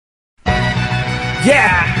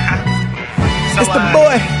Yeah, So, it's the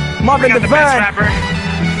boy, Marvin bring out the best Divine, rapper.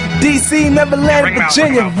 DC, Neverland, Bring 'em out,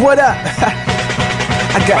 Virginia. bring 'em out. What up?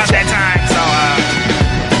 I got About you. that time, so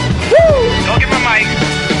Woo! go get my mic.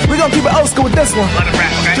 We gonna keep it old school with this one. Let it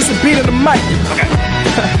rap, okay? Just a beat of the mic. Okay.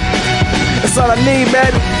 That's all I need,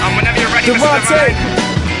 baby. Whenever you're ready, Mr. Devontae,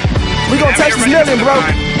 Divine. we gonna touch this million, bro.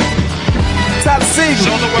 Tyler Show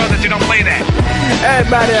Siegel. the world that you don't play that.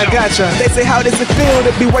 Everybody, I gotcha. They say, how does it feel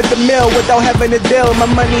to be worth a mill without having a deal? My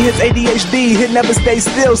money hits ADHD, it never stays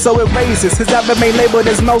still, so it raises. His album ain't labeled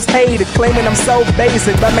as most hated, claiming I'm so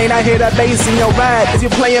basic. But man, I hear that bass in your ride. As you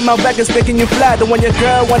playing my records, thinking you fly. But when your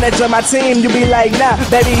girl wanna join my team, you be like, nah,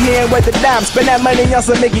 baby, he ain't worth a dime. Spend that money on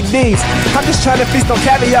some Mickey D's. I'm just trying to feast on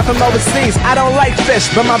caviar from overseas. I don't like fish,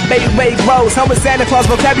 but my bait weight grows. Home with Santa Claus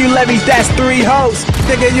vocabulary, that's 3 hoes.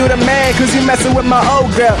 Thinking you the man, cause you messing with my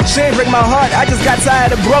old girl. She ain't break my heart, I just got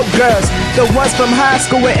tired of broke girls. The ones from high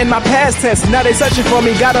school were in my past tense. Now they searching for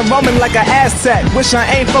me, got 'em roaming like an Aztec. Wish I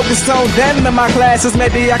ain't focused on them in my classes.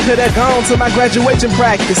 Maybe I could've gone to my graduation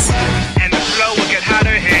practice. And the flow will get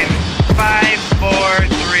hotter in 5, 4,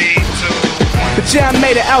 3, 2, 1. But yeah, I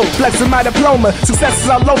made it out, flexing my diploma. Success is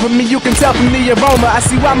all over me, you can tell from the aroma. I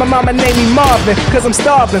see why my mama named me Marvin, cause I'm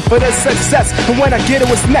starving for this success. And when I get it,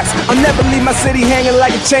 what's next? I'll never leave my city hanging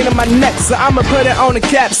like a chain on my neck. So I'ma put it on the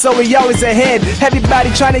cap, so we always ahead. Everybody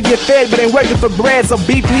trying to get fed, but ain't working for bread. So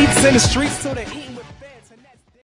beef eats in the streets till they eat.